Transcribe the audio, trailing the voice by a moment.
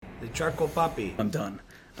The charcoal puppy. I'm done.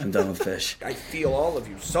 I'm done with Phish. I feel all of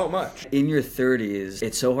you so much. In your 30s,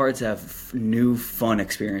 it's so hard to have new, fun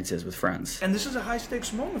experiences with friends. And this is a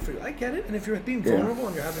high-stakes moment for you. I get it. And if you're being vulnerable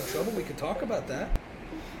and you're having trouble, we can talk about that.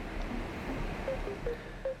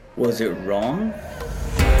 Was it wrong?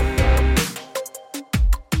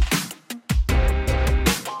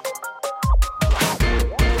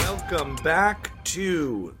 Welcome back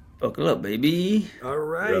to... Buckle up, baby. All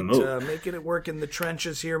right, making it work in the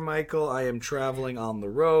trenches here, Michael. I am traveling on the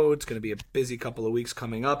road. It's going to be a busy couple of weeks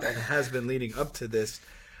coming up, and it has been leading up to this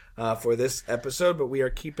for this episode, but we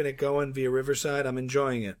are keeping it going via Riverside. I'm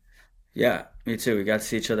enjoying it. Yeah, me too. We got to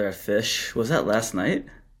see each other at Phish. Was that last night?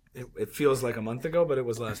 It feels like a month ago, but it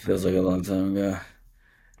was last night. Feels like a long time ago.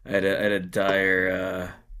 I had a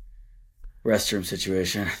dire restroom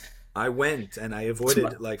situation. I went and I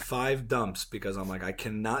avoided like 5 dumps because I'm like, I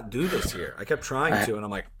cannot do this here. I kept trying to, and I'm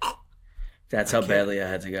like, that's how badly I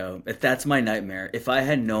had to go. That's my nightmare. If I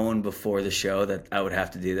had known before the show that I would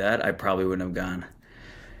have to do that, I probably wouldn't have gone.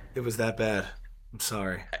 It was that bad. I'm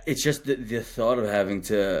sorry. It's just the thought of having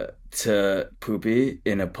to poopy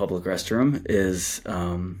in a public restroom is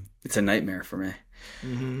it's a nightmare for me.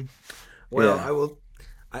 Mm-hmm. Well, yeah.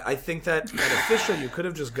 I think that at official you could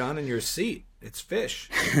have just gone in your seat. It's Phish.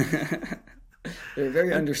 They're a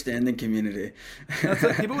very understanding community. That's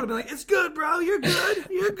like, people would have been like, "It's good, bro. You're good.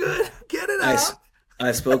 You're good. Get it out."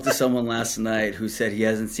 I spoke to someone last night who said he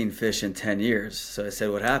hasn't seen Phish in 10 years. So I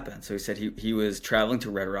said, "What happened?" So he said he was traveling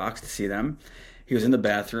to Red Rocks to see them. He was in the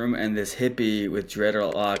bathroom, and this hippie with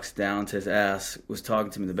dreadlocks down to his ass was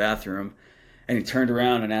talking to him in the bathroom. And he turned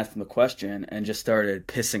around and asked him a question and just started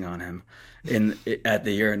pissing on him at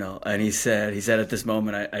the urinal. And he said at this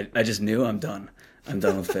moment, I just knew I'm done. I'm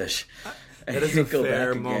done with Phish. That is a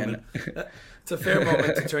fair moment. It's a fair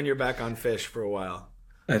moment to turn your back on Phish for a while.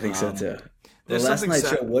 I think so too. The last night's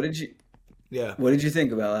show, what did you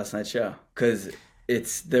think about last night's show? Because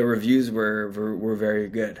the reviews were very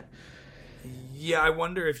good. Yeah, I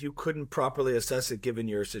wonder if you couldn't properly assess it given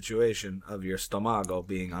your situation of your stomago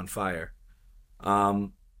being on fire. I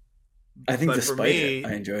think despite it,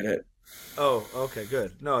 I enjoyed it. Oh, okay,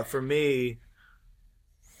 good. No, for me,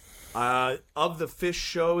 of the Phish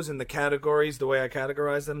shows and the categories, the way I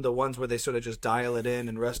categorize them, the ones where they sort of just dial it in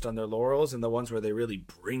and rest on their laurels, and the ones where they really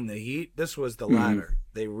bring the heat, this was the latter.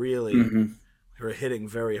 They really were hitting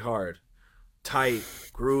very hard. Tight,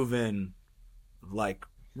 grooving, like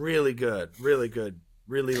really good, really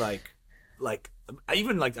like I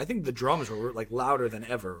think the drums were like louder than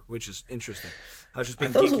ever, which is interesting. I was just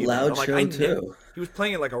being geeky. It was a loud about it. show too. He was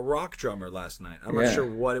playing it like a rock drummer last night. I'm not sure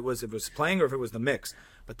what it was. If it was playing or if it was the mix,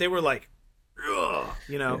 but they were like,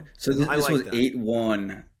 you know. Yeah. So this was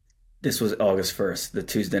 8-1. This was August 1st, the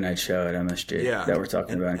Tuesday night show at MSG that we're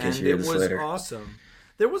talking about. In case you hear this later, it was awesome.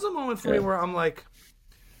 There was a moment for me where I'm like,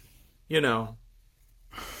 you know.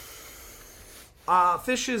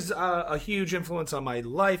 Phish is a huge influence on my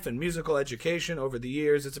life and musical education over the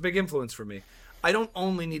years. It's a big influence for me. I don't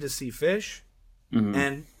only need to see Phish,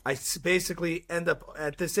 and I basically end up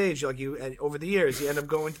at this age, like over the years, you end up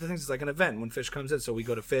going to the things. It's like an event when Phish comes in, so we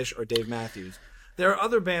go to Phish or Dave Matthews. There are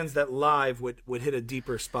other bands that live would hit a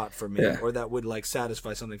deeper spot for me, or that would like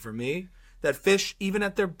satisfy something for me. That Phish, even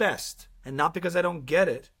at their best, and not because I don't get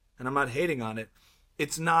it, and I'm not hating on it,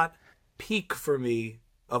 it's not peak for me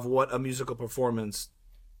of what a musical performance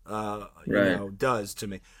does to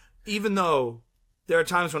me. Even though there are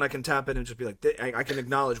times when I can tap in and just be like, I can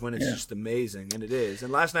acknowledge when it's just amazing, and it is.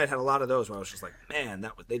 And last night had a lot of those where I was just like, man,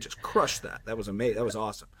 they just crushed that. That was amazing. That was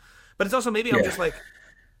awesome. But it's also maybe I'm just like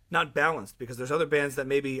not balanced, because there's other bands that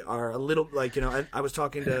maybe are a little like, you know, I was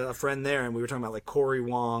talking to a friend there and we were talking about like Corey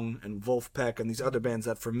Wong and Wolfpack and these other bands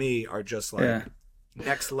that for me are just like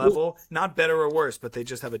next level, not better or worse, but they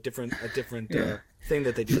just have a different thing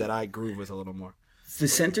that they do that I groove with a little more. The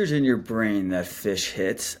centers in your brain that Phish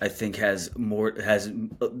hits, I think, has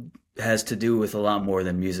to do with a lot more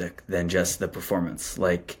than music than just the performance.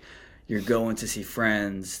 Like, you're going to see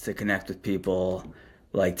friends, to connect with people,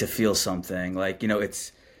 like to feel something. Like, you know,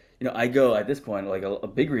 it's, you know, I go at this point, like a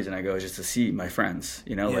big reason I go is just to see my friends.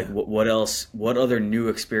 You know, like what else? What other new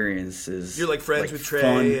experiences? You're like friends with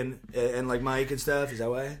Trey and like Mike and stuff. Is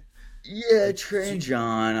that why? Yeah, Trey and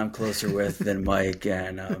John I'm closer with than Mike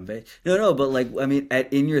and but like, I mean,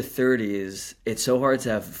 in your 30s, it's so hard to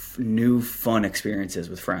have new fun experiences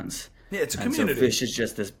with friends. Yeah, it's a community. So Phish is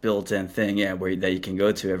just this built-in thing, that you can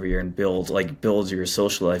go to every year and build your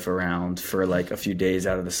social life around for like a few days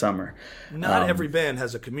out of the summer. Not every band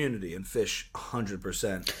has a community, and Phish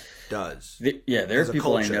 100% does. There are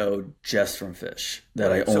people I know just from Phish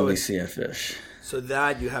that I only see at Phish. So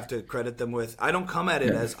that you have to credit them with. I don't come at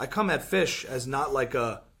it as I come at Phish as not like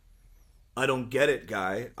a I don't get it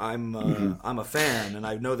guy. I'm a fan and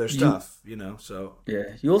I know their stuff, So yeah,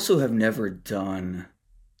 you also have never done.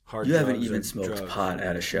 hard You haven't drugs even or smoked drugs. pot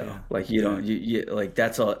at a show. Yeah. Like you don't. You like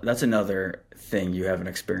that's all. That's another thing you haven't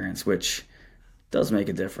experienced, which does make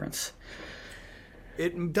a difference.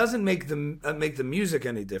 It doesn't make the music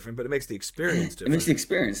any different, but it makes the experience It different. makes the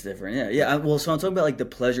experience different. Yeah, yeah. Well, so I'm talking about like the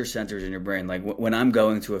pleasure centers in your brain. Like when I'm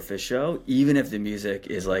going to a Phish show, even if the music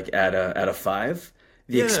is like at a 5,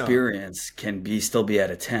 the Yeah. experience can still be at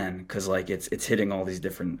a 10 because like it's hitting all these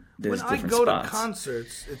different When I different go spots. to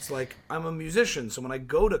concerts, it's like I'm a musician, so when I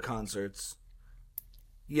go to concerts,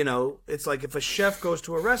 it's like if a chef goes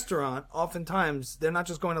to a restaurant, oftentimes they're not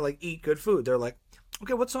just going to like eat good food. They're like,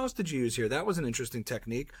 okay, what sauce did you use here? That was an interesting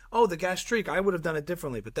technique. Oh, the gastrique, I would have done it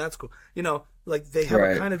differently, but that's cool. Like they have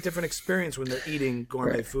Right. a kind of different experience when they're eating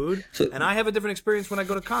gourmet Right. food, So- and I have a different experience when I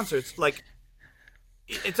go to concerts. Like,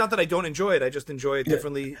 it's not that I don't enjoy it; I just enjoy it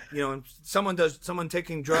differently. And someone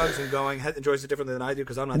taking drugs and enjoys it differently than I do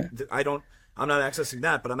because I'm not accessing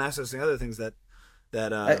that, but I'm accessing other things that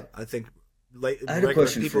I think I had a regular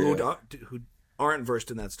question people for who aren't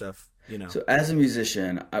versed in that stuff. So as a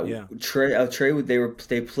musician, Yeah. Trey,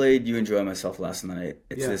 they played "You Enjoy Myself" last night.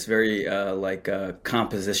 It's Yeah. this very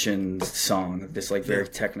composition song, this like very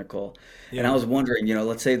technical. And I was wondering,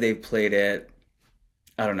 let's say they played it,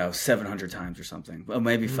 I don't know, 700 times or something, or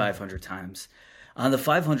maybe 500 times. On the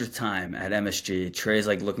 500th time at MSG, Trey's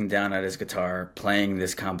like looking down at his guitar, playing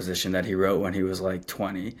this composition that he wrote when he was like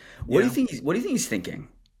 20. What do you think? What do you think he's thinking?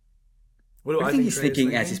 What What do you think he's Trey is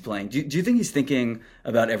thinking as he's playing? Do you think he's thinking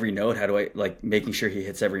about every note? How do I like making sure he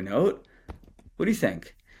hits every note? What do you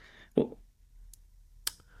think? Well,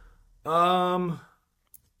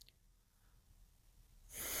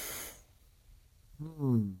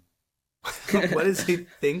 What is he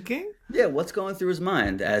thinking? yeah, what's going through his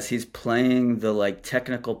mind as he's playing the like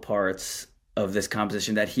technical parts of this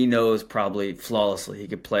composition that he knows probably flawlessly? He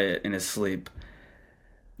could play it in his sleep.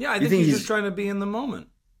 Yeah, I You think he's just trying to be in the moment.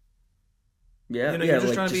 Yeah, You're yeah, just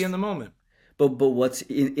like trying to be in the moment but what's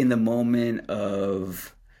in the moment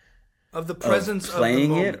of of the presence of the playing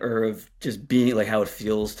moment. it or of just being like how it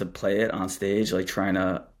feels to play it on stage, like trying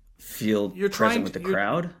to feel You're present trying with the to- you're-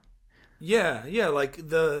 crowd? Yeah, like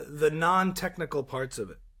the non-technical parts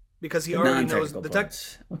of it, because he already knows Non-technical the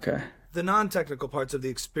parts. Okay. the non-technical parts of the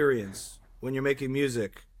experience when you're making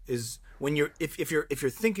music is when you're if you're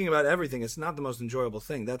thinking about everything, it's not the most enjoyable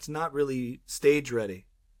thing. That's not really stage ready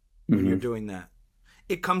when you're doing that.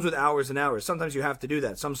 It comes with hours and hours. Sometimes you have to do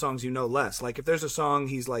that. Some songs less. Like if there's a song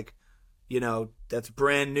he's like, that's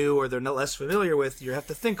brand new or they're less familiar with, you have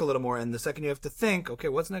to think a little more. And the second you have to think, okay,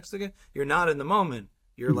 what's next again? You're not in the moment.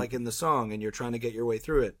 You're like in the song and you're trying to get your way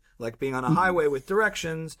through it. Like being on a highway with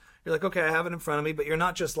directions, you're like, okay, I have it in front of me, but you're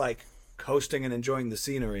not just like coasting and enjoying the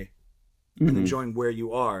scenery and enjoying where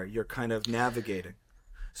you are. You're kind of navigating.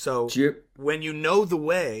 So when you know the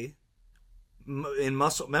way in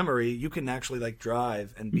muscle memory, you can actually like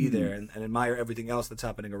drive and be there and admire everything else that's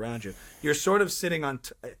happening around you. You're sort of sitting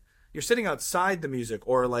you're sitting outside the music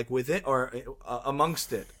or like within or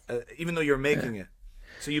amongst it, even though you're making it.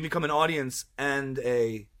 So you become an audience and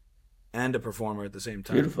a performer at the same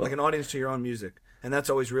time. Beautiful. Like an audience to your own music. And that's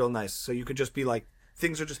always real nice. So you can just be like,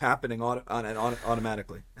 things are just happening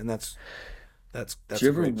automatically. And that's Do you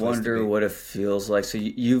ever a great place to wonder be. what it feels like? So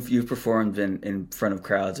you've performed in front of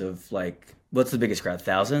crowds of like, what's the biggest crowd?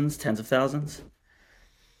 Thousands, tens of thousands?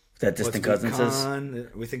 That Distant Cousins is?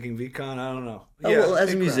 VCon? Are we thinking VCon? I don't know. Oh, well, as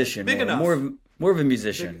a big musician, crowd. Big enough. more of a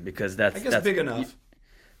musician because that's I guess that's big enough.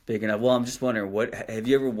 big enough. Well, I'm just wondering, have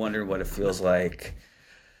you ever wondered what it feels like?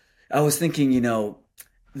 I was thinking,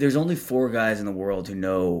 there's only 4 guys in the world who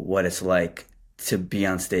know what it's like to be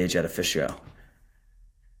on stage at a Phish show.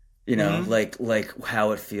 Like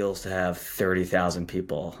how it feels to have 30,000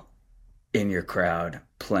 people in your crowd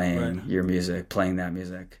playing your music, playing that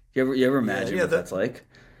music. You ever imagine what that's like?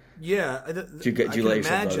 Yeah. Do you let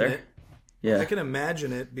yourself go there? Yeah. I can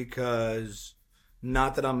imagine it because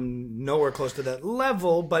not that I'm nowhere close to that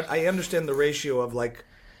level, but I understand the ratio of like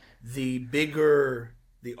the bigger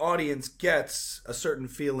the audience gets, a certain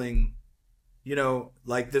feeling,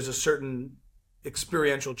 like there's a certain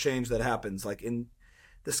experiential change that happens. Like in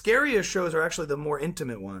the scariest shows are actually the more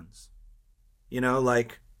intimate ones,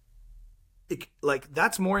 like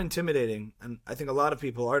that's more intimidating. And I think a lot of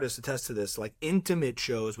people, artists attest to this, like intimate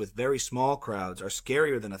shows with very small crowds are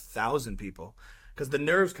scarier than 1,000 people because the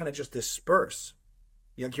nerves kind of just disperse.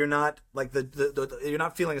 Like you're not like you're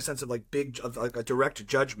not feeling a sense of like a direct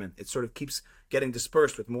judgment. It sort of keeps getting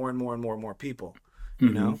dispersed with more and more and more and more people, you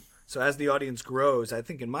know? So as the audience grows, I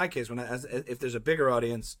think in my case, if there's a bigger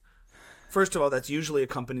audience, first of all, that's usually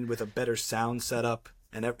accompanied with a better sound setup.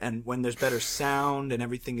 And when there's better sound and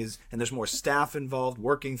everything and there's more staff involved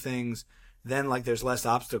working things, then like there's less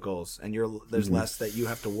obstacles and there's less that you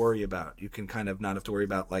have to worry about. You can kind of not have to worry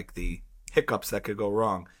about like the hiccups that could go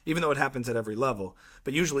wrong, even though it happens at every level.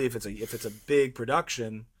 But usually if it's a big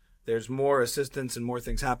production, there's more assistance and more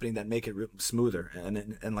things happening that make it smoother.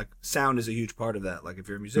 And like sound is a huge part of that. Like if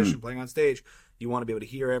you're a musician playing on stage, you want to be able to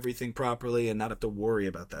hear everything properly and not have to worry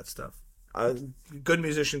about that stuff. A good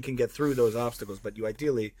musician can get through those obstacles, but you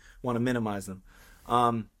ideally want to minimize them.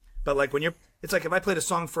 But like it's like if I played a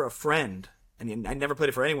song for a friend and I never played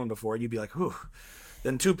it for anyone before, you'd be like, whew.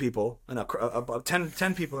 Then 2 people and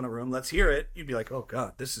 10 people in a room, let's hear it. You'd be like, oh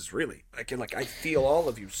God, this is really I feel all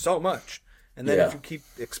of you so much. And then if you keep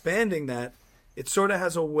expanding that, it sort of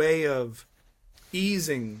has a way of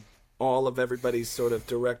easing all of everybody's sort of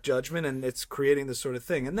direct judgment, and it's creating this sort of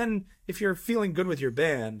thing. And then if you're feeling good with your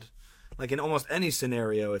band, like in almost any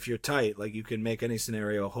scenario, if you're tight, like you can make any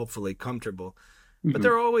scenario hopefully comfortable. But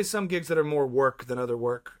there are always some gigs that are more work than other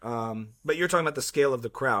work. But you're talking about the scale of the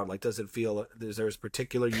crowd. Like, does it feel there's a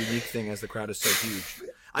particular unique thing as the crowd is so huge?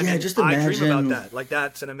 I mean, just imagine, I dream about that. Like,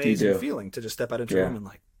 that's an amazing feeling to just step out into a room and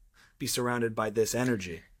like be surrounded by this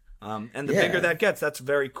energy. And the bigger that gets, that's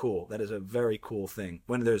very cool. That is a very cool thing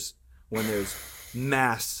when there's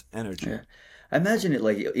mass energy. Yeah. I imagine it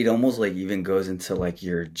like it almost like even goes into like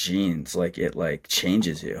your genes. Like it like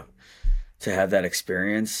changes you to have that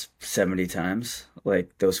experience 70 times,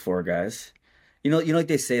 like those 4 guys. You know, like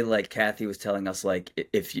they say, like Kathy was telling us, like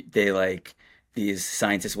these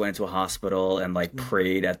scientists went into a hospital and like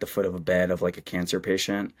prayed at the foot of a bed of like a cancer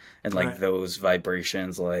patient, and like those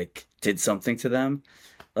vibrations like did something to them.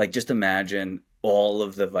 Like just imagine all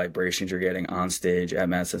of the vibrations you're getting on stage at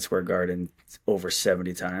Madison Square Garden over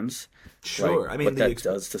 70 times. Sure. Like, I mean, what that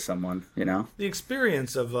does to someone, you know? The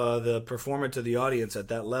experience of the performer to the audience at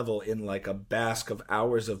that level in like a bask of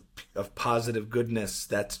hours of positive goodness,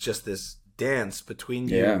 that's just this dance between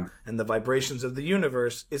you and the vibrations of the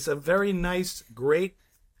universe, is a very nice, great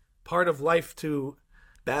part of life to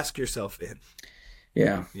bask yourself in.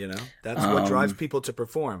 Yeah. You know? That's what drives people to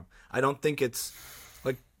perform. I don't think it's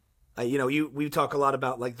like, we talk a lot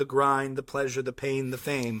about like the grind, the pleasure, the pain, the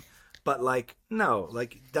fame. But like, no,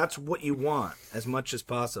 like that's what you want as much as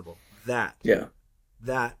possible. That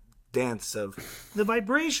dance of the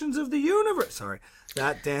vibrations of the universe. Sorry,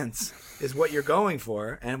 that dance is what you're going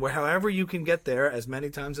for, and however you can get there as many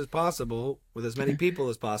times as possible with as many people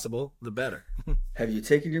as possible, the better. Have you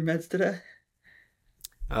taken your meds today?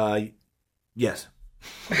 Yes.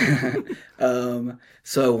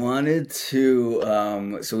 So I wanted to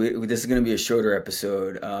this is going to be a shorter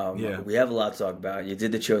episode. We have a lot to talk about. You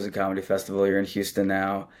did the Chosen Comedy Festival. You're in Houston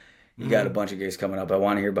now. You got a bunch of gigs coming up. I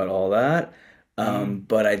want to hear about all that.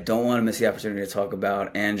 But I don't want to miss the opportunity to talk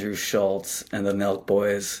about Andrew Shulz and the Nelk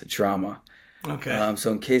Boys drama. Okay.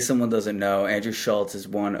 So in case someone doesn't know, Andrew Shulz is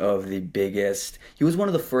one of the biggest. He was one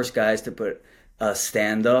of the first guys to put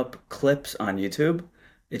stand-up clips on YouTube.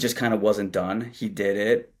 It just kind of wasn't done. He did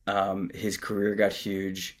it. His career got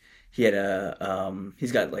huge. He had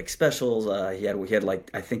he's got like specials. He had like,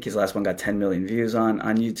 I think his last one got 10 million views on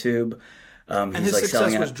YouTube. And his like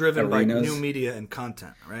success was driven by new media and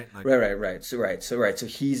content, right? Like, right. So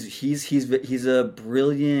he's a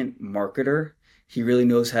brilliant marketer. He really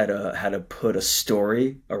knows how to put a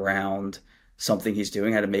story around something he's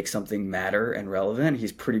doing, how to make something matter and relevant.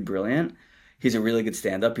 He's pretty brilliant. He's a really good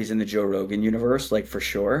stand-up. He's in the Joe Rogan universe, like for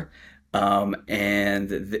sure.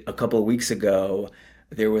 And a couple of weeks ago,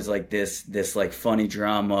 there was like this like funny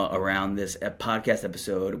drama around this podcast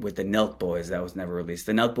episode with the Nelk Boys that was never released.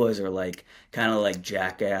 The Nelk Boys are like kind of like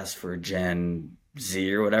Jackass for Gen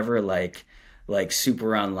Z or whatever, like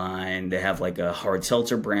super online. They have like a hard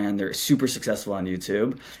seltzer brand. They're super successful on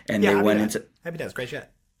YouTube, and they went into Happy Dads, great shit.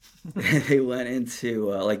 They went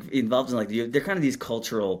into like involved in like they're kind of these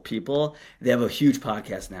cultural people. They have a huge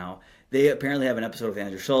podcast now. They apparently have an episode with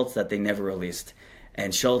Andrew Schultz that they never released,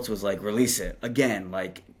 and Schultz was like, release it again,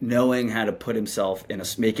 like knowing how to put himself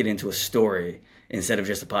make it into a story instead of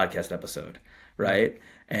just a podcast episode, right?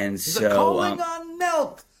 And so calling on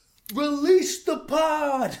Nelk, release the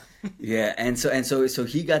pod. Yeah, and so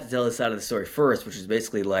he got to tell his side of the story first, which is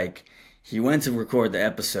basically like he went to record the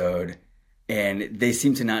episode. And they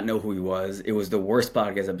seemed to not know who he was. It was the worst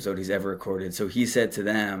podcast episode he's ever recorded. So he said to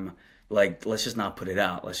them, like, let's just not put it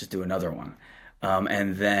out. Let's just do another one.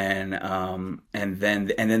 And then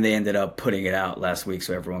they ended up putting it out last week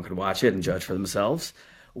so everyone could watch it and judge for themselves.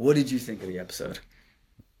 What did you think of the episode?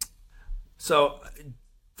 So,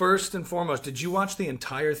 first and foremost, did you watch the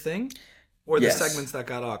entire thing? Or the Yes. segments that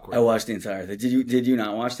got awkward? I watched the entire thing. Did you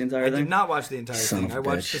not watch the entire thing? I did not watch the entire Son thing. of a I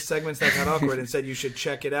watched bitch. the segments that got awkward and said you should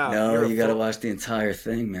check it out. No, you got to watch the entire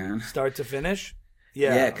thing, man. Start to finish?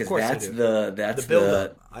 Yeah, Yeah, of because course that's I do. that's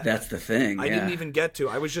build-up. that's the thing. I yeah. didn't even get to.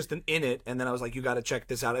 I was just in it, and then I was like, you got to check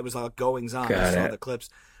this out. It was like goings on. I Got saw it. the clips.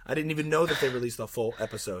 I didn't even know that they released a full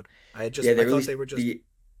episode. I thought released they were just...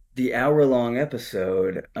 the hour-long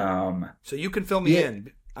episode. So you can fill me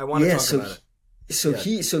in. I want to talk about it. So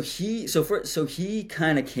he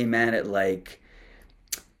kind of came at it like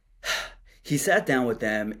he sat down with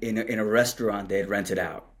them in a restaurant they had rented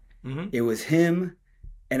out. Mm-hmm. It was him,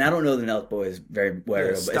 and I don't know the Nelk boys very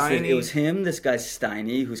well, but it was him, this guy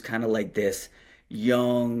Steiny, who's kind of like this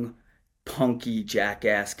young, punky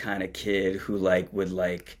jackass kind of kid who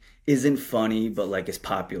isn't funny but like is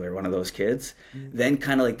popular, one of those kids. Mm-hmm. Then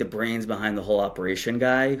kind of like the brains behind the whole operation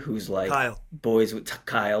guy who's like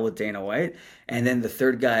Kyle with Dana White, and then the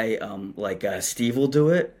third guy Steve will do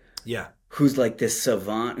it. Yeah. Who's like this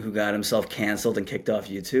savant who got himself canceled and kicked off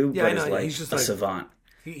YouTube, but is like he's just a savant.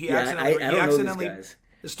 He accidentally know these guys.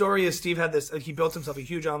 The story is Steve had this. He built himself a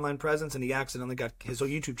huge online presence, and he accidentally got his whole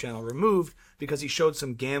YouTube channel removed because he showed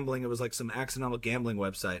some gambling. It was like some accidental gambling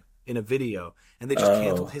website in a video, and they just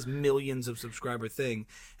canceled his millions of subscriber thing.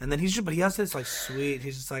 And then but he has this like sweet.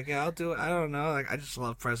 He's just like, yeah, I'll do it. I don't know. Like, I just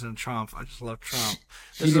love President Trump. I just love Trump.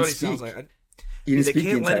 This is what he sounds like. They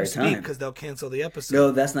can't let him speak because they'll cancel the episode.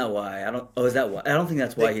 No, that's not why. I don't. Oh, is that why? I don't think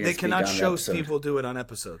that's why he didn't They cannot speak on show the episode. Steve will do it on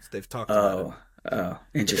episodes. They've talked about it. Oh,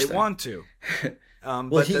 interesting. They want to. Well,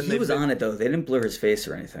 but he was on it though. They didn't blur his face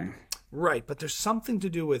or anything. Right, but there's something to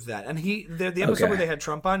do with that. And the episode where they had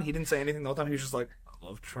Trump on, he didn't say anything the whole time. He was just like, "I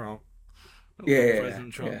love Trump."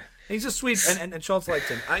 President Trump. Yeah. And he's just sweet, and Shulz liked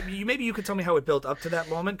him. Maybe you could tell me how it built up to that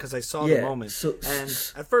moment because I saw the moment. And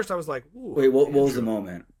at first I was like, ooh, "Wait, what was the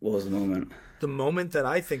moment? What was the moment?" The moment that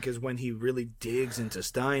I think is when he really digs into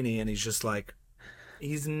Steiny, and he's just like,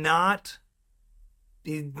 he's not.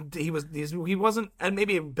 He wasn't, and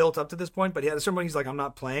maybe it built up to this point, but at a certain point he's like, I'm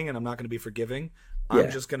not playing and I'm not going to be forgiving. I'm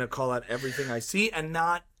just going to call out everything I see and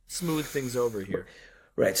not smooth things over here.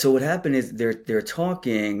 Right. So what happened is they're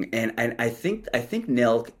talking, and I think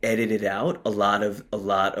Nelk edited out a lot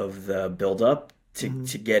of the build up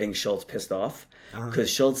to getting Shulz pissed off, because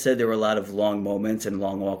Shulz said there were a lot of long moments and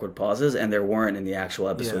long awkward pauses, and there weren't in the actual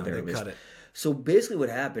episode they released. Cut it. So basically what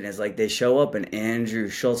happened is like they show up and Andrew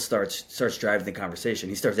Shulz starts driving the conversation.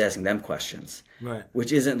 He starts asking them questions. Right.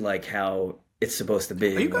 Which isn't like how it's supposed to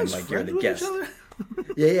be. Are you guys when, like, friends you're the guest. with each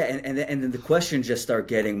other? Yeah, and then the questions just start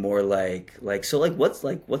getting more like so like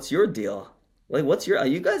what's your deal? Like are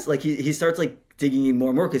you guys like he starts like digging in more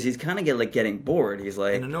and more because he's kind of getting bored. He's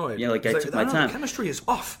like and annoyed. You know, like I took my time. The chemistry is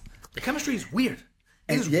off. The chemistry is weird.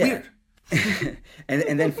 It is weird.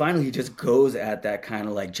 and then finally he just goes at that kind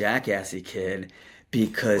of like jackassy kid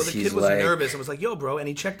because the kid was nervous and was like, "Yo, bro," and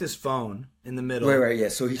he checked his phone in the middle. Right, yeah.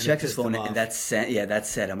 So he checked his phone and that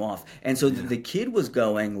set him off. And so the kid was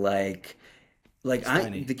going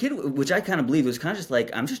the kid, which I kind of believe was kind of just like,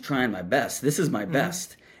 I'm just trying my best. This is my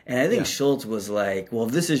best. And I think Shulz was like, well,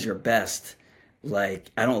 if this is your best,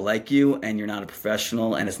 like, I don't like you and you're not a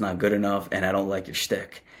professional and it's not good enough and I don't like your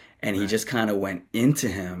shtick. And he just kind of went into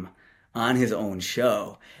him on his own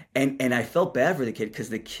show. And I felt bad for the kid because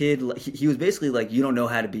the kid, he was basically like, you don't know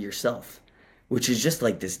how to be yourself, which is just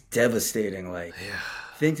like this devastating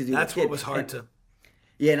thing to do. That's what was hard to...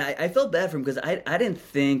 Yeah, and I felt bad for him because I didn't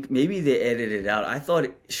think, maybe they edited it out. I thought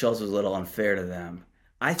Shulz was a little unfair to them.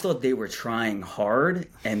 I thought they were trying hard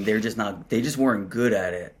and they just weren't good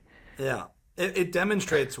at it. Yeah. It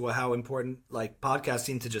demonstrates how important like podcasts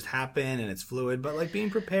seem to just happen and it's fluid, but like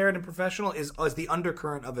being prepared and professional is the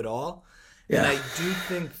undercurrent of it all. Yeah. And I do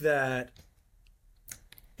think that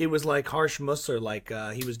it was like Harsh Musser, like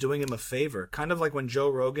he was doing him a favor, kind of like when Joe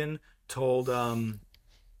Rogan told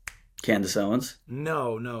Candace Owens.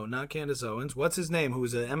 No, not Candace Owens. What's his name?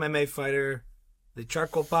 Who's an MMA fighter? The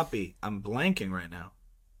Charcoal Puppy. I'm blanking right now.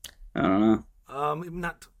 I don't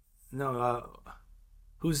know.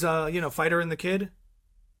 Who's Fighter and the Kid?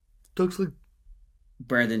 Looks like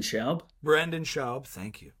Brandon Schaub. Brandon Schaub.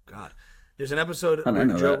 Thank you. God. There's an episode. How do I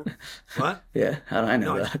know that? What? Yeah. How do I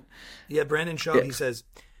know that? Yeah, Brandon Schaub. Yeah. He says,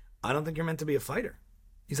 "I don't think you're meant to be a fighter."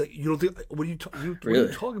 He's like, "You don't think? What are you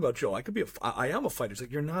talking about, Joe? I am a fighter." He's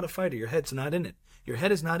like, "You're not a fighter. Your head's not in it. Your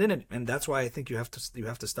head is not in it, and that's why I think you have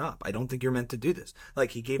to stop. I don't think you're meant to do this."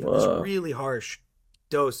 Like he gave him this really harsh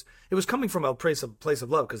dose. It was coming from a place of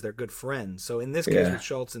love because they're good friends. So in this case with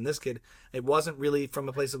Shulz and this kid, it wasn't really from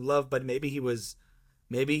a place of love, but maybe he was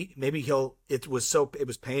maybe it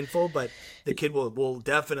was painful, but the kid will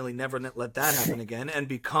definitely never let that happen again and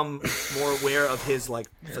become more aware of his like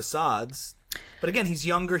facades. But again, he's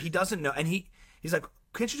younger, he doesn't know, and he's like,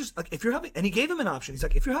 can't you just like if you're having, and he gave him an option. He's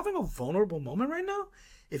like, if you're having a vulnerable moment right now,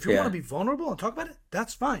 if you want to be vulnerable and talk about it,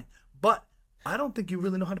 that's fine. But I don't think you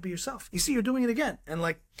really know how to be yourself. You see, you're doing it again. And,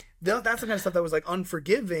 like, that's the kind of stuff that was, like,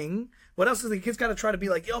 unforgiving. What else is the kid's got to try to be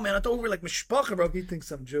like, yo, man, I thought we were, like, mishpacha, bro. He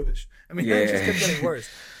thinks I'm Jewish. I mean, that just kept getting worse.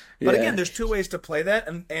 But, again, there's two ways to play that.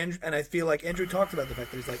 And I feel like Andrew talked about the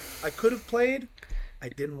fact that he's like, I could have played. I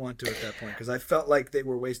didn't want to at that point because I felt like they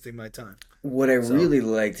were wasting my time. What I really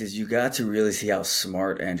liked is you got to really see how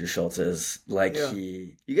smart Andrew Schulz is. Like,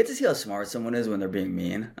 you get to see how smart someone is when they're being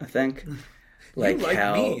mean, I think. Like, you like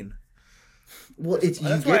how... mean. Well,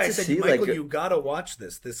 that's why I said, Michael, like, you gotta watch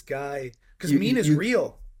this guy, because mean is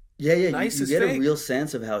real. Nice you is get fake. a real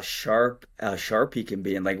sense of how sharp he can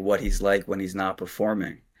be, and like what he's like when he's not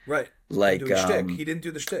performing. Right. Like he didn't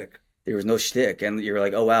do the shtick. There was no shtick, and you're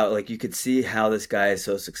like, oh wow, like you could see how this guy is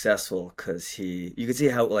so successful because you could see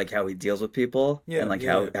how he deals with people, and like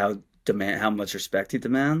how much respect he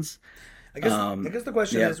demands. I guess the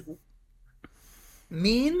question is,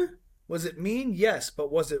 mean. Was it mean? Yes,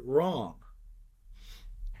 but was it wrong?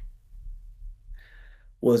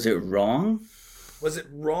 Was it wrong? Was it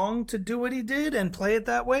wrong to do what he did and play it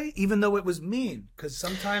that way, even though it was mean? Because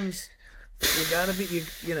sometimes you gotta be,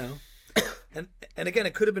 you know. And again,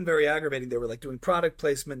 it could have been very aggravating. They were like doing product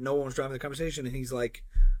placement. No one was driving the conversation, and he's like,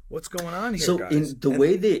 "What's going on here, guys?" In the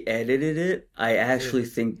way they edited it, I actually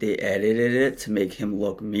think they edited it to make him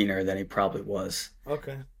look meaner than he probably was.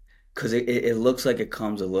 Okay. Because it looks like it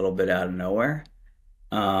comes a little bit out of nowhere.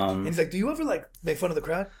 And he's like, "Do you ever like make fun of the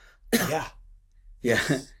crowd?" Yeah. Yeah.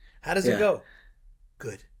 How does it go?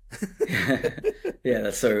 Good. Yeah,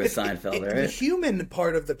 that's sort of a Seinfeld, right? The human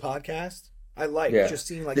part of the podcast, I like just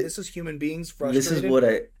seeing like this is human beings frustrated. This is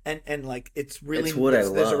what and like it's really I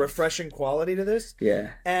love. There's a refreshing quality to this.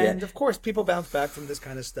 Yeah. And of course, people bounce back from this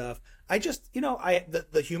kind of stuff. I just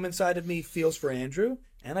the human side of me feels for Andrew,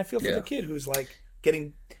 and I feel for the kid who's like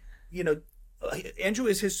getting, Andrew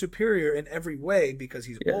is his superior in every way because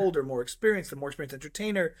he's older, more experienced, a more experienced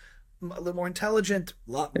entertainer, a little more intelligent,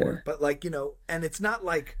 a lot more. But like, and it's not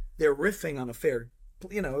like they're riffing on a fair,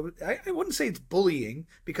 I wouldn't say it's bullying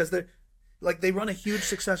because they run a huge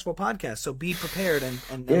successful podcast. So be prepared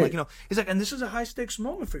and like, he's like, and this is a high stakes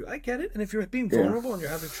moment for you. I get it. And if you're being vulnerable and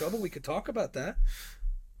you're having trouble, we could talk about that.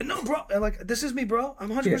 No, bro. Like, this is me, bro. I'm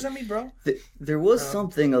 100% me, bro. There was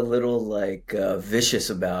something a little like vicious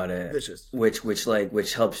about it. Vicious.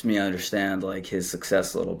 Which helps me understand like his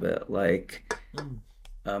success a little bit. Like,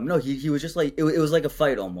 no, he was just like it was like a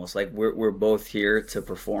fight almost. Like we're both here to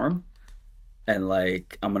perform, and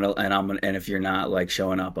like and if you're not like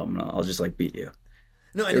showing up, I'll just like beat you.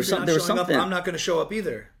 No, and if you're not showing up, I'm not going to show up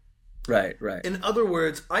either. Right. In other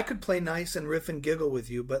words, I could play nice and riff and giggle with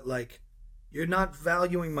you, but like, you're not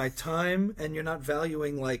valuing my time, and you're not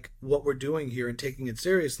valuing like what we're doing here and taking it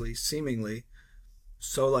seriously, seemingly.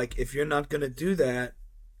 So like, if you're not gonna do that,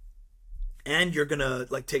 and you're gonna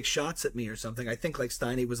like take shots at me or something, I think like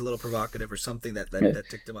Steiny was a little provocative or something that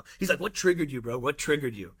ticked him off. He's like, "What triggered you, bro? What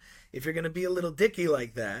triggered you? If you're gonna be a little dicky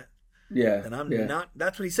like that, then I'm not."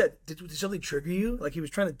 That's what he said. Did something trigger you? Like he was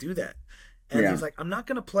trying to do that, and he's like, "I'm not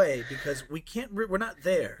gonna play because we can't. We're not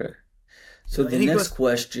there." So the next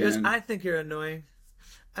question... Goes, I think you're annoying.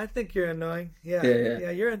 Yeah.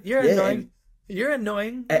 You're annoying. You're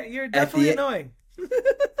annoying. You're definitely annoying.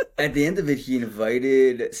 At the end of it, he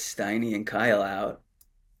invited Steiny and Kyle out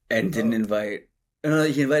and didn't invite...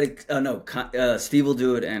 he invited... Steve will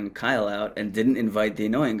do it and Kyle out and didn't invite the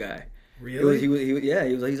annoying guy. Really? He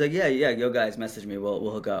was like, yo guys, message me.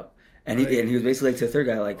 We'll hook up. And he was basically like to the third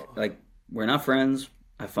guy, like we're not friends.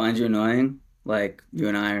 I find you annoying. Like, you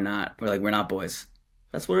and I are not, we're not boys.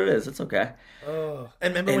 That's what it is. It's okay. Oh,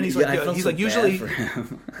 and remember when he's like, usually,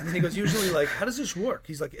 and then he goes, usually, like, how does this work?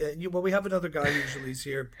 He's like, well, we have another guy usually he's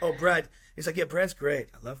here. Oh, Brad. He's like, yeah, Brad's great.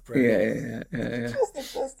 I love Brad. Yeah.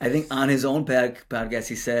 I think on his own podcast,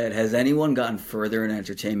 he said, has anyone gotten further in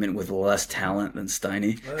entertainment with less talent than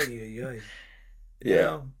Steiny?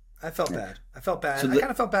 Yeah. I felt bad. So I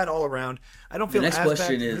kind of felt bad all around. I don't feel as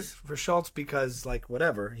bad for Schulz because, like,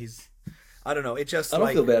 whatever. I don't know. It just. I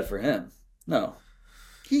don't feel bad for him. No,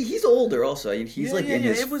 he's older. Also, he's he's 40,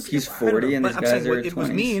 and his guys are 20s. It was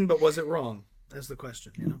mean, but was it wrong? That's the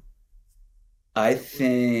question. I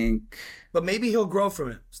think. But maybe he'll grow from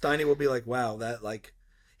it. Steiny will be like, "Wow, that like."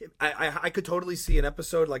 I could totally see an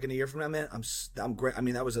episode like in a year from now, man. I'm great. I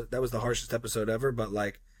mean, that was the harshest episode ever, but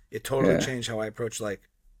like it totally changed how I approach like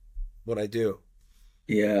what I do.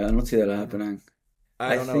 Yeah, I don't see that happening.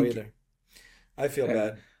 I don't know either. I feel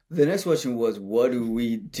bad. The next question was, what do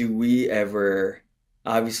we ever,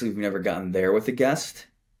 obviously we've never gotten there with a guest,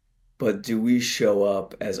 but do we show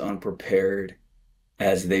up as unprepared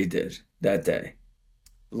as they did that day?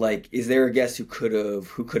 Like, is there a guest who could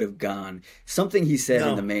have gone? Something he said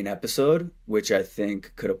in the main episode, which I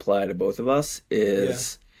think could apply to both of us,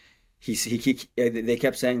 is they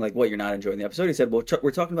kept saying like, "What, you're not enjoying the episode?" He said, "Well,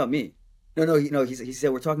 we're talking about me." No. He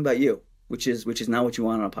said, "We're talking about you," which is not what you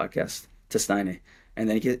want on a podcast, to Steiny. And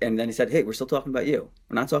then he said, "Hey, we're still talking about you.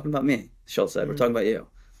 We're not talking about me." Schultz said, "We're talking about you."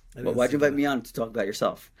 Well, why'd you invite me on to talk about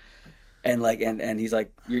yourself? And like, and he's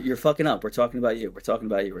like, you're fucking up. We're talking about you. We're talking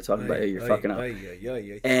about you. We're talking about you. You're fucking up.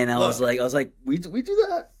 And I was like, we do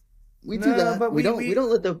that. We do that. But we don't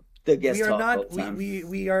let the guests talk all the time.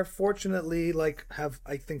 We are fortunately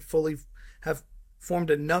I think fully have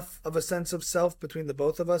formed enough of a sense of self between the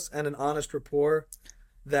both of us and an honest rapport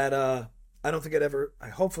that I don't think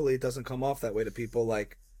hopefully it doesn't come off that way to people.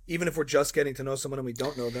 Like, even if we're just getting to know someone and we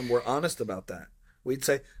don't know them, we're honest about that. We'd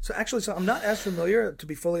say, so I'm not as familiar, to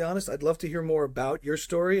be fully honest. I'd love to hear more about your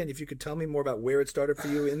story, and if you could tell me more about where it started for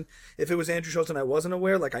you. And if it was Andrew Schulz and I wasn't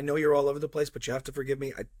aware, like, I know you're all over the place, but you have to forgive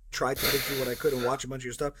me. I tried to dig through what I could and watch a bunch of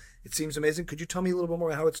your stuff. It seems amazing. Could you tell me a little bit more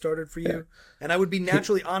about how it started for you? Yeah. And I would be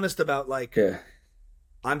naturally honest about, like,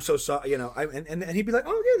 I'm so sorry, and he'd be like,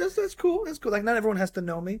 oh, yeah, that's cool. That's cool. Like, not everyone has to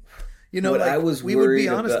know me. We would be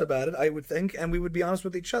honest about it, I would think, and we would be honest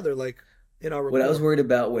with each other, like, in our what I was worried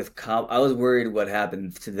about with I was worried what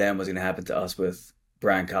happened to them was going to happen to us with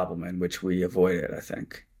Brian Koppelman, which we avoided. I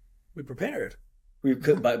think we prepared. We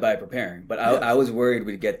could by preparing, but I was worried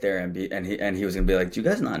we'd get there and he was going to be like, "Do you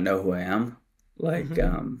guys not know who I am?" Like,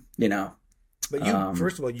 But you,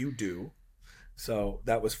 first of all, you do, so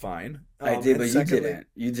that was fine. I did, but secondly,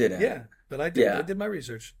 you didn't. Yeah, but I did. Yeah. I did my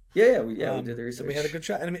research. We did the research. And we had a good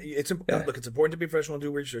chat. And I mean, look, it's important to be professional and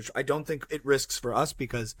do research. I don't think it risks for us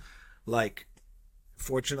because, like,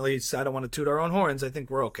 fortunately, I don't want to toot our own horns. I think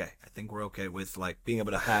we're okay. I think we're okay with, like, being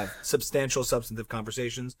able to have substantial, substantive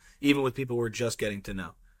conversations, even with people we're just getting to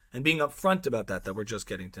know, and being upfront about that we're just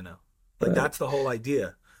getting to know. Like, that's the whole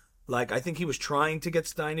idea. Like, I think he was trying to get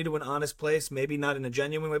Steiny to an honest place, maybe not in a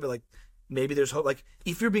genuine way, but, like, maybe there's hope. Like,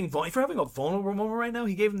 if you're having a vulnerable moment right now,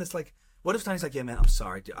 he gave him this, like, what if Steiny's like, yeah, man, I'm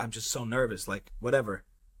sorry, dude. I'm just so nervous, like, whatever.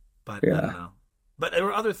 But I don't know. But there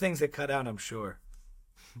were other things that cut out, I'm sure.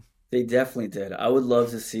 They definitely did. I would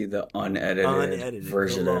love to see the unedited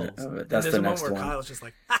version of it. That's the next one. Kyle's just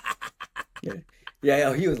like,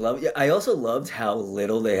 yeah, he was loved. Yeah, I also loved how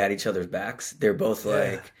little they had each other's backs. They're both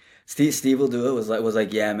like, Steve will do it. Was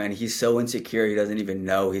like, yeah, man, he's so insecure he doesn't even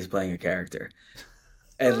know he's playing a character.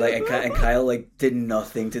 And Kyle like did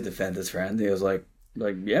nothing to defend his friend. He was like,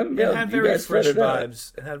 yeah, it had very Phish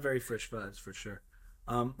vibes. It had very Phish vibes for sure.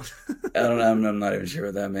 I don't know. I'm not even sure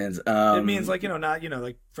what that means. It means like, not,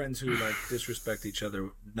 like friends who like disrespect each other,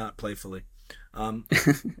 not playfully.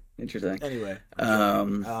 Interesting. Anyway.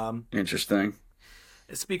 Interesting.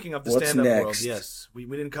 Speaking of the stand-up world, yes, we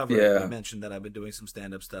didn't cover it. We mentioned that I've been doing some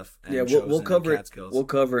stand-up stuff. And we'll cover it. We'll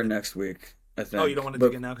cover it next week, I think. Oh, you don't want to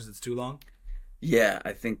dig in now because it's too long? Yeah,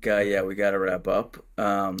 I think we got to wrap up.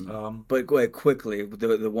 But go ahead quickly,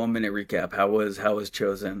 the 1 minute recap. How was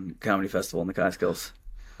Chosen Comedy Festival in the Catskills?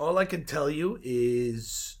 All I can tell you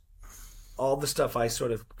is all the stuff I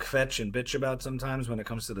sort of fetch and bitch about sometimes when it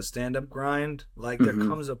comes to the stand-up grind. Like, there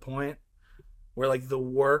comes a point where, like, the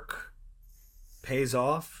work pays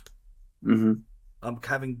off.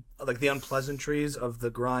 Having, like, the unpleasantries of the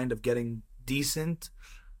grind of getting decent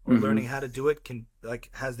or learning how to do it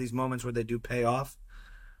has these moments where they do pay off,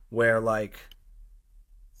 where, like,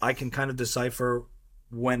 I can kind of decipher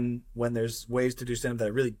when there's ways to do stand-up that I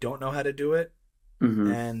really don't know how to do it,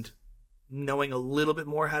 and knowing a little bit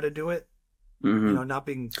more how to do it, not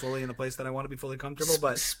being fully in a place that I want to be fully comfortable.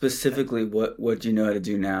 But specifically, what do you know how to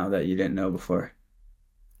do now that you didn't know before?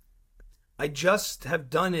 I just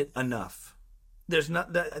have done it enough. There's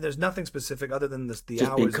nothing specific other than the just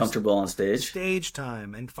hours. Being comfortable on stage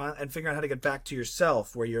time, and figuring out how to get back to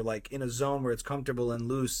yourself, where you're like in a zone where it's comfortable and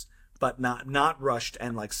loose, but not rushed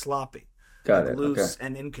and like sloppy. Got it. Loose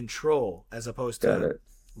and in control, as opposed to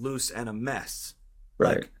loose and a mess.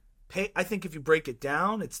 Right. Like, I think if you break it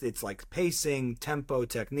down, it's like pacing, tempo,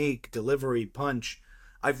 technique, delivery, punch.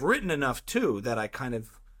 I've written enough too that I kind of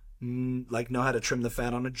like know how to trim the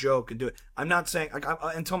fat on a joke and do it. I'm not saying like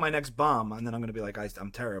until my next bomb, and then I'm going to be like I'm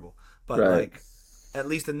terrible. But like, at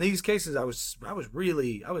least in these cases, I was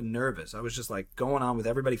nervous. I was just like going on with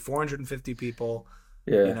everybody, 450 people,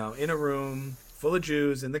 in a room full of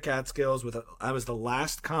Jews in the Catskills. I was the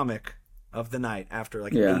last comic of the night after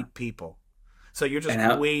like 8 people. So you're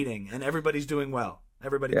just waiting, and everybody's doing well.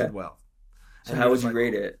 Everybody Yeah. did well. So And how you're would just you like,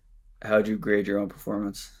 rate it? How would you grade your own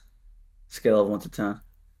performance? Scale of 1 to 10.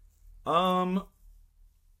 um,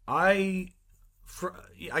 I, fr-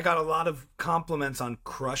 I got a lot of compliments on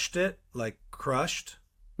Crushed It, like crushed.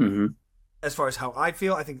 Mm-hmm. As far as how I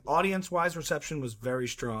feel, I think audience-wise reception was very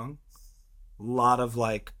strong. A lot of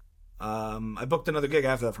like, I booked another gig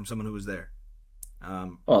after that from someone who was there. They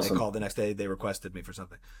Awesome. called the next day. They requested me for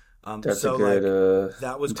something. That's a So good like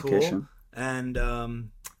that was cool, indication. and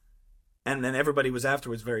then everybody was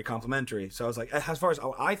afterwards very complimentary. So I was like, as far as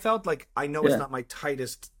how I felt, like I know it's Yeah. not my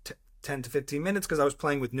tightest 10 to 15 minutes because I was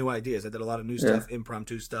playing with new ideas. I did a lot of new Yeah. stuff,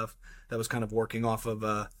 impromptu stuff that was kind of working off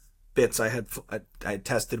of bits I had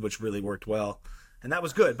tested, which really worked well. And that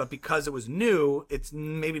was good, but because it was new, it's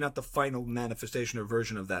maybe not the final manifestation or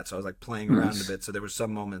version of that. So I was like playing around a Nice. bit. So there were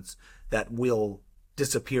some moments that will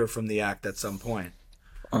disappear from the act at some point.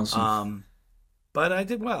 Awesome. But I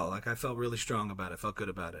did well. Like I felt really strong about it. Felt good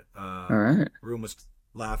about it. All right. Room was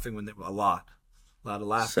laughing when they a lot of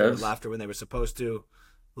Sevs. laughter when they were supposed to,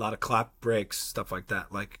 a lot of clap breaks, stuff like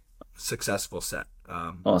that. Like successful set.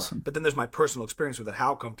 Awesome. But then there's my personal experience with it.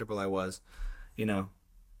 How comfortable I was, you know.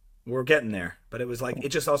 We're getting there, but it was like it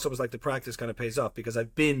just also was like the practice kind of pays off because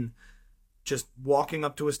I've been just walking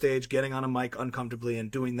up to a stage, getting on a mic uncomfortably,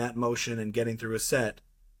 and doing that motion and getting through a set,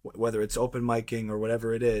 whether it's open micing or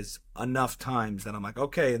whatever it is, enough times that I'm like,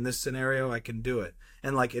 okay, in this scenario, I can do it,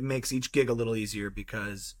 and like it makes each gig a little easier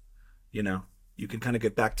because, you know, you can kind of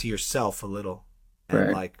get back to yourself a little and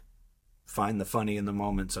Right. like find the funny in the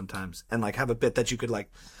moment sometimes, and like have a bit that you could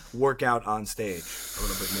like work out on stage a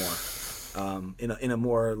little bit more. In a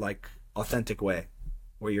more like authentic way,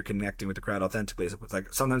 where you're connecting with the crowd authentically. It's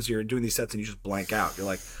like sometimes you're doing these sets and you just blank out. You're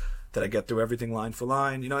like, did I get through everything line for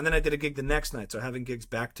line? You know. And then I did a gig the next night, so having gigs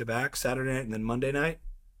back to back, Saturday night and then Monday night.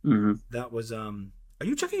 Mm-hmm. That was. Are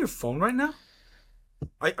you checking your phone right now?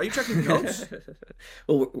 Are you checking notes?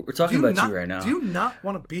 Well, we're talking about you right now. Do you not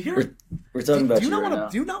want to be here? We're talking about do you you not right want now.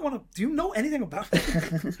 to? Do you not want to? Do you know anything about me?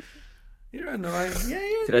 You're annoying. Yeah.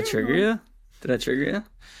 Did I trigger you? Did I trigger you?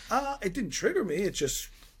 It didn't trigger me. It just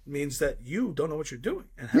means that you don't know what you're doing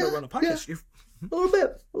and how to run a podcast. Yeah. A little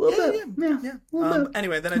bit. A little bit. Yeah. A little bit.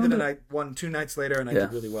 Anyway, then I did a night 2 nights later, and I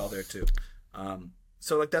did really well there too.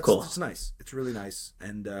 So like that's Cool. It's nice. It's really nice,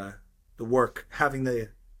 and the work, having the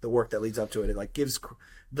work that leads up to it like gives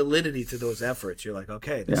validity to those efforts. You're like,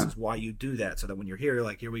 okay, this is why you do that, so that when you're here, you're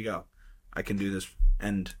like, here we go, I can do this,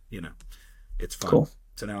 and you know, it's fun. Cool.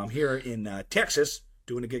 So now I'm here in Texas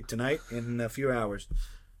doing a gig tonight in a few hours.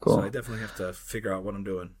 Cool. So I definitely have to figure out what I'm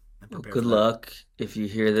doing. And Well, prepare good for that. luck if you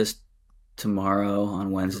hear this tomorrow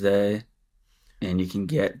on Wednesday and you can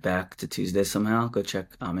get back to Tuesday somehow. Go check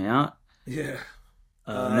Ami out. Yeah.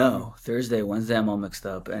 No, Thursday, Wednesday, I'm all mixed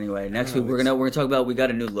up. Anyway, next week Oh, we're gonna talk about, we got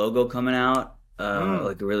a new logo coming out,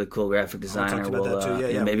 like a really cool graphic designer. about that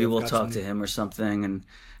too. Yeah, maybe we've we'll got talk some- to him or something, and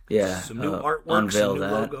Some new artwork, unveil some new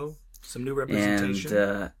that. logo, some new And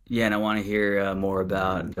representation. and I want to hear more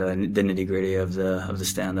about the nitty gritty of the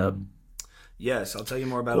stand up. Yes, I'll tell you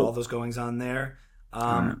more about all those goings on there.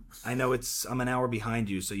 I know I'm an hour behind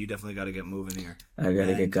you, so you definitely got to get moving here. I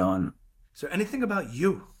gotta get going. Is there anything about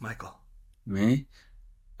you, Michael, Me?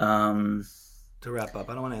 to wrap up?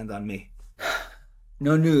 I don't want to end on me.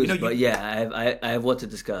 No news, You know, but yeah, I have what to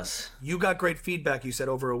discuss. You got great feedback, you said,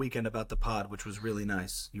 over a weekend about the pod, which was really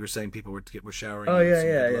nice. You were saying people were showering. Oh you with some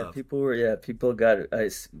good yeah. love. People got it.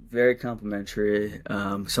 It's very complimentary.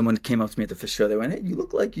 Someone came up to me at the Phish show. They went, "Hey, you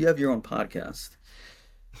look like you have your own podcast."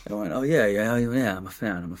 I went, "Oh yeah. I'm a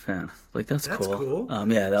fan. Like that's cool.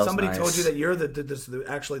 Yeah, that was Somebody nice. told you that you're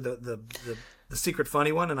actually the secret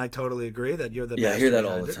funny one, and I totally agree that you're the Yeah, I hear that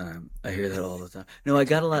master all the behind it. time. I hear that all the time. No, I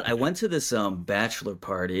got a lot. I went to this bachelor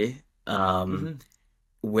party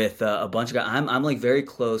with a bunch of guys. I'm like very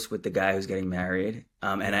close with the guy who's getting married.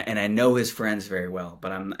 And I know his friends very well,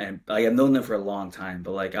 but I've known them for a long time,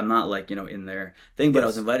 but like I'm not like, in their thing, but I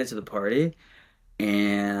was invited to the party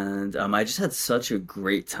and I just had such a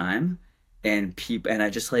great time, and I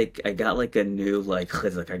just like I got like a new like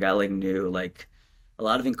chizuk. I got like new like a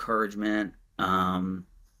lot of encouragement.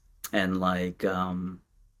 And like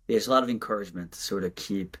there's a lot of encouragement to sort of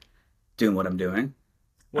keep doing what I'm doing.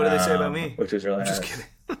 What do they say about me? Which was really I'm just nice.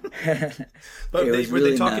 kidding. But It was were they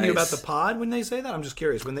really talking to you about nice. the pod when they say that? I'm just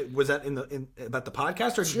curious. Was that about the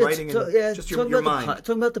podcast or just Yeah, writing in just talking your about mind?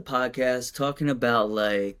 talking about the podcast, talking about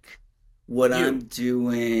like what I'm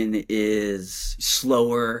doing is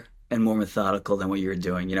slower and more methodical than what you're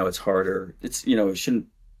doing. It's harder. It's it shouldn't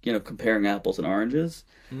comparing apples and oranges.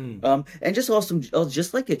 And just awesome,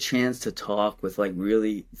 just like a chance to talk with like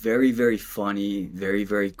really very, very funny, very,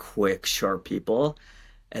 very quick, sharp people.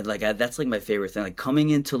 And like that's like my favorite thing. Like coming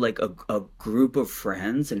into like a group of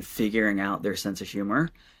friends and figuring out their sense of humor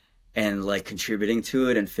and like contributing to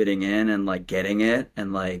it and fitting in and like getting it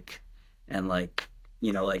and like like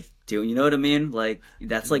doing, you know what I mean? Like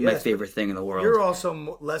that's like my favorite thing in the world. You're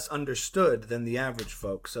also less understood than the average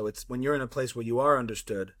folk, so it's when you're in a place where you are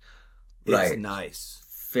understood, it's nice.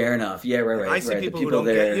 Fair enough. Yeah, right. I see people who don't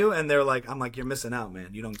get you, and they're like, I'm like, you're missing out,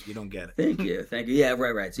 man. You don't get it. Thank you. Yeah,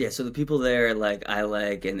 right. Yeah, so the people there, like, I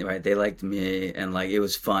like, and they liked me, and like, it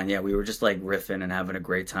was fun. Yeah, we were just like riffing and having a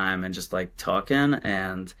great time, and just like talking,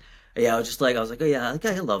 and yeah, I was like, oh yeah, like,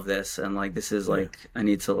 I love this, and like, this is like, I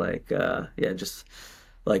need to like, just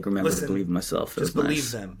like remember to believe in myself. Just believe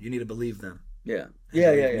them. You need to believe them. Yeah.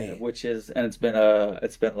 Which is, and it's been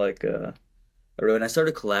like. And I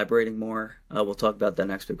started collaborating more. We'll talk about that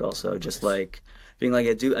next week also. Just like being like,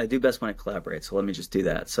 I do best when I collaborate. So let me just do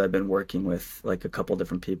that. So I've been working with like a couple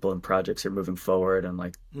different people, and projects are moving forward and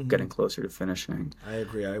like getting closer to finishing. I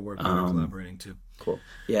agree. I work on collaborating too. Cool.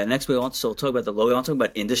 Yeah. Next week, we'll talk about the logo. I want to talk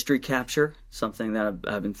about industry capture, something that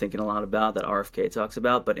I've been thinking a lot about, that RFK talks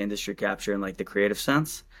about, but industry capture in like the creative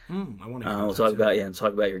sense. I want to hear we'll talk about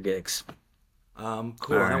talk about your gigs. Cool.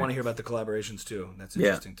 Right. And I want to hear about the collaborations too. That's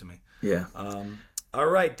interesting to me. Yeah. All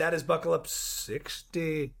right. That is Buckle Up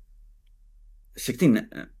 69. 69.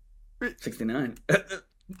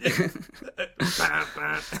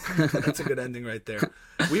 That's a good ending right there.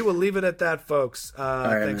 We will leave it at that, folks.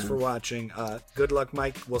 Thanks for watching. Good luck,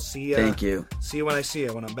 Mike. We'll see you. Thank you. See you when I see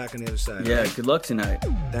you, when I'm back on the other side. Yeah, good luck tonight.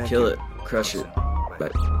 Thank Kill you. it. Crush it. Bye.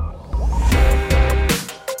 Bye.